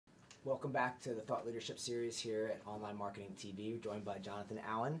Welcome back to the Thought Leadership Series here at Online Marketing TV. We're joined by Jonathan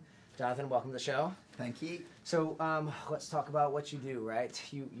Allen. Jonathan, welcome to the show. Thank you. So let's talk about what you do, right?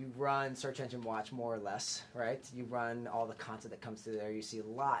 You run SearchEngineWatch more or less, right? You run all the content that comes through there. You see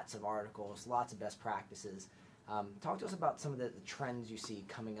lots of articles, lots of best practices. Talk to us about some of the trends you see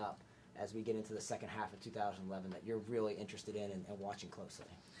coming up as we get into the second half of 2011 that you're really interested in and watching closely.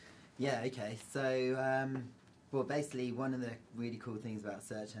 Yeah, okay. So, well, basically, one of the really cool things about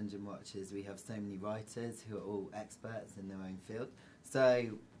SearchEngineWatch is we have so many writers who are all experts in their own field. So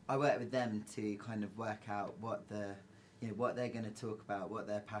I work with them to kind of work out what they're going to talk about, what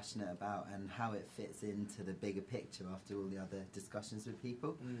they're passionate about, and how it fits into the bigger picture after all the other discussions with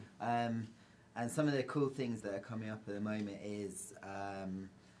people. And some of the cool things that are coming up at the moment is,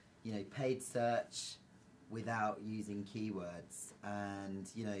 paid search without using keywords, and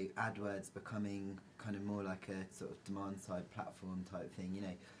AdWords becoming kind of more like a sort of demand side platform type thing,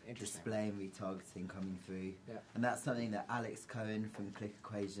 display and retargeting coming through. Yeah. And that's something that Alex Cohen from Click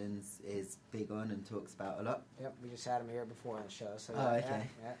Equations is big on and talks about a lot. Yep, we just had him here before on the show. So okay.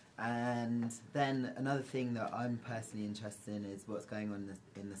 Yeah. And then another thing that I'm personally interested in is what's going on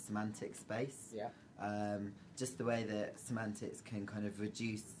in the semantic space. Yeah. Just the way that semantics can kind of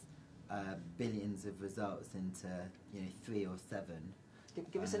reduce billions of results into 3 or 7.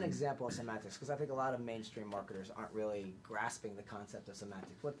 Give us an example of semantics, because I think a lot of mainstream marketers aren't really grasping the concept of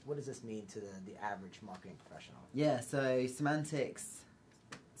semantics. What does this mean to the average marketing professional? Yeah, so semantics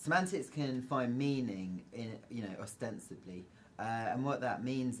can find meaning in ostensibly, and what that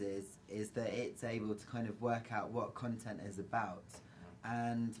means is that it's able to kind of work out what content is about,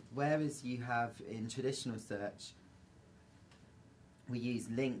 and whereas you have in traditional search we use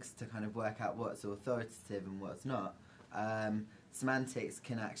links to kind of work out what's authoritative and what's not. Semantics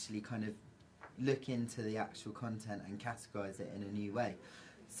can actually kind of look into the actual content and categorize it in a new way.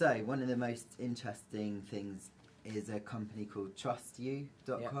 So one of the most interesting things is a company called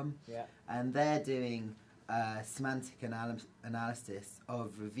TrustYou.com, and they're doing semantic analysis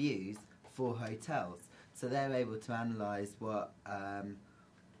of reviews for hotels. So they're able to analyze what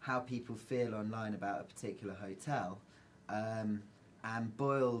how people feel online about a particular hotel, and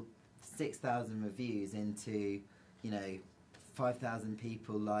boil 6,000 reviews into, 5,000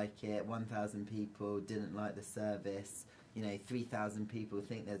 people like it, 1,000 people didn't like the service, 3,000 people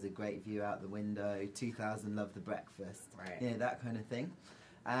think there's a great view out the window, 2,000 love the breakfast, right. That kind of thing.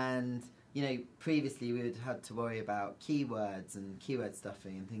 And, previously we would have had to worry about keywords and keyword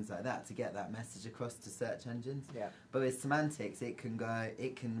stuffing and things like that to get that message across to search engines. Yeah. But with semantics, it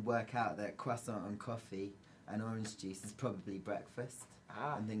can work out that croissant and coffee and orange juice is probably breakfast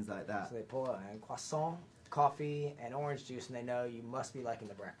and things like that. So they pull a croissant, coffee, and orange juice, and they know you must be liking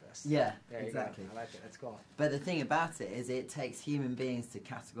the breakfast. Yeah, there exactly. You go. I like it. That's cool. But the thing about it is it takes human beings to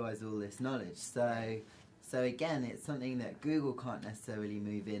categorize all this knowledge. So again, it's something that Google can't necessarily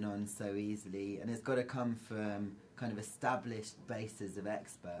move in on so easily, and it's got to come from kind of established bases of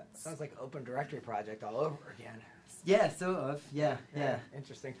experts. Sounds like an open directory project all over again. Yeah, sort of. Yeah.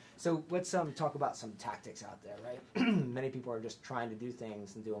 Interesting. So let's talk about some tactics out there, right? Many people are just trying to do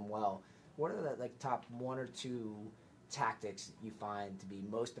things and do them well. What are the top 1 or 2 tactics you find to be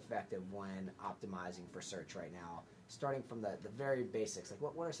most effective when optimizing for search right now? Starting from the very basics, like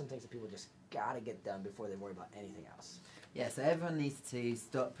what are some things that people just got to get done before they worry about anything else? Yeah, so everyone needs to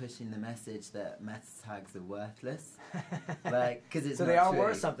stop pushing the message that meta tags are worthless, because it's so not they are true.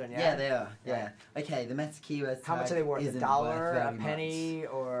 Worth something, yeah. Yeah, they are. Yeah. Okay, the meta keyword tag. How much are they worth? $1, a penny,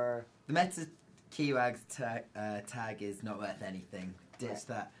 or the meta keywords tag is not worth anything. Ditch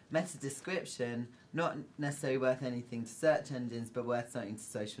that. Meta description, not necessarily worth anything to search engines, but worth something to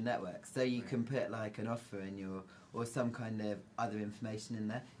social networks. So you can put like an offer in your, or some kind of other information in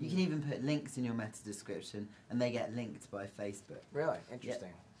there. You can even put links in your meta description, and they get linked by Facebook. Really?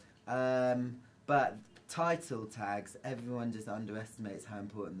 Interesting. Yeah. But title tags, everyone just underestimates how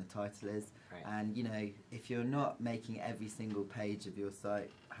important the title is. Right. And if you're not making every single page of your site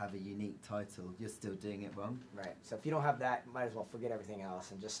have a unique title, you're still doing it wrong. Right. So if you don't have that, you might as well forget everything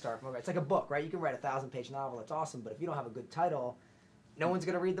else and just start from. It's like a book, right? You can write a 1,000-page novel, that's awesome, but if you don't have a good title, no one's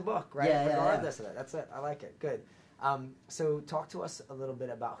going to read the book, right? Regardless of it. That's it. I like it. Good. So talk to us a little bit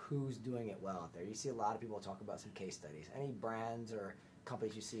about who's doing it well out there. You see a lot of people talk about some case studies. Any brands or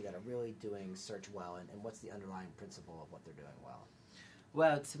companies you see that are really doing search well, and what's the underlying principle of what they're doing well?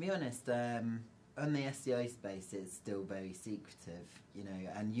 Well, to be honest, on the SEO space, it's still very secretive,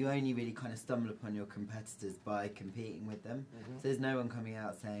 and you only really kind of stumble upon your competitors by competing with them. So there's no one coming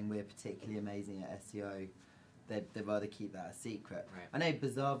out saying we're particularly amazing at SEO. They'd rather keep that a secret. Right. I know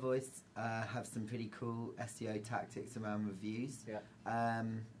Bazaar Voice have some pretty cool SEO tactics around reviews. Yeah.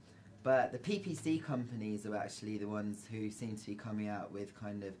 But the PPC companies are actually the ones who seem to be coming out with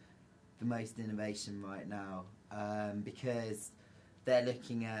kind of the most innovation right now, because they're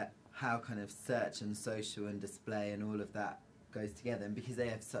looking at how kind of search and social and display and all of that goes together, and because they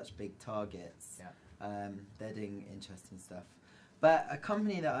have such big targets, they're doing interesting stuff. But a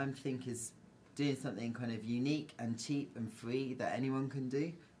company that I think is doing something kind of unique and cheap and free that anyone can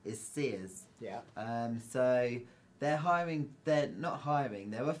do is Sears. So they're offering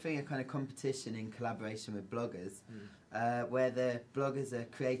a kind of competition in collaboration with bloggers, where the bloggers are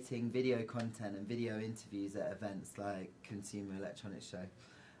creating video content and video interviews at events like Consumer Electronics Show,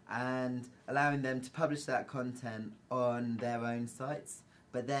 and allowing them to publish that content on their own sites,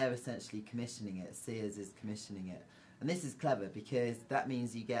 but they're essentially commissioning it. Sears is commissioning it. And this is clever because that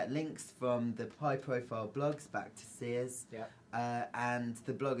means you get links from the high-profile blogs back to Sears, and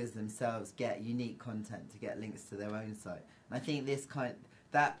the bloggers themselves get unique content to get links to their own site. And I think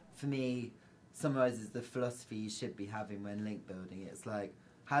that for me summarises the philosophy you should be having when link building. It's like,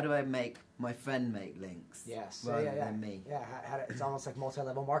 how do I make my friend make links rather than me? It's almost like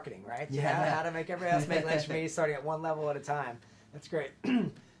multi-level marketing, right? How to make everybody else make links for me, starting at one level at a time. That's great.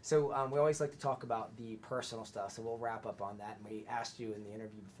 So we always like to talk about the personal stuff, so we'll wrap up on that. And we asked you in the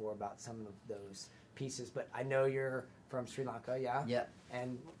interview before about some of those pieces, but I know you're from Sri Lanka,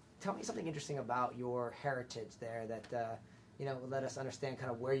 And tell me something interesting about your heritage there that will let us understand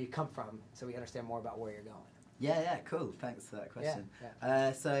kind of where you come from, so we understand more about where you're going. Cool. Thanks for that question.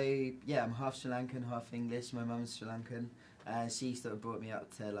 I'm half Sri Lankan, half English. My mum's Sri Lankan. She sort of brought me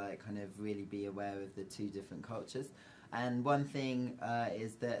up to like kind of really be aware of the two different cultures. And one thing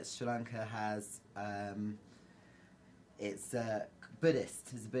is that Sri Lanka has, it's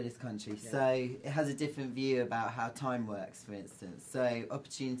Buddhist, it's a Buddhist country, so it has a different view about how time works, for instance. So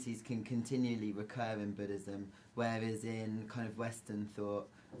opportunities can continually recur in Buddhism, whereas in kind of Western thought,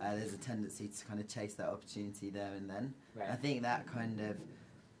 there's a tendency to kind of chase that opportunity there and then. I think that kind of,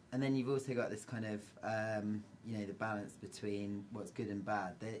 and then you've also got this kind of, the balance between what's good and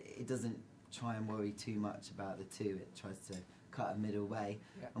bad. It doesn't try and worry too much about the two. It tries to cut a middle way.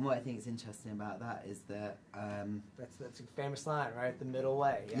 And what I think is interesting about that is that that's a famous line, right? The middle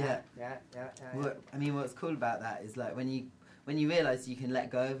way. What's cool about that is like when you realise you can let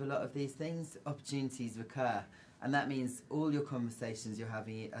go of a lot of these things, opportunities recur. And that means all your conversations you're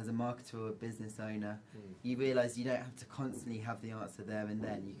having as a marketer or a business owner, you realise you don't have to constantly have the answer there and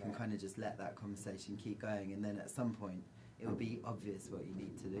then. You can kind of just let that conversation keep going, and then at some point it will be obvious what you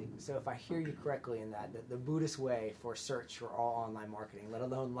need to do. So if I hear you correctly in that, the Buddhist way for search for all online marketing, let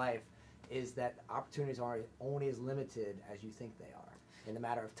alone life, is that opportunities are only as limited as you think they are, in a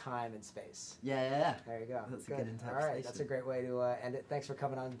matter of time and space. There you go. That's a good interpretation. All right, that's a great way to end it. Thanks for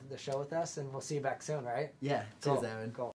coming on the show with us, and we'll see you back soon, right? Cheers, Aaron. Cool.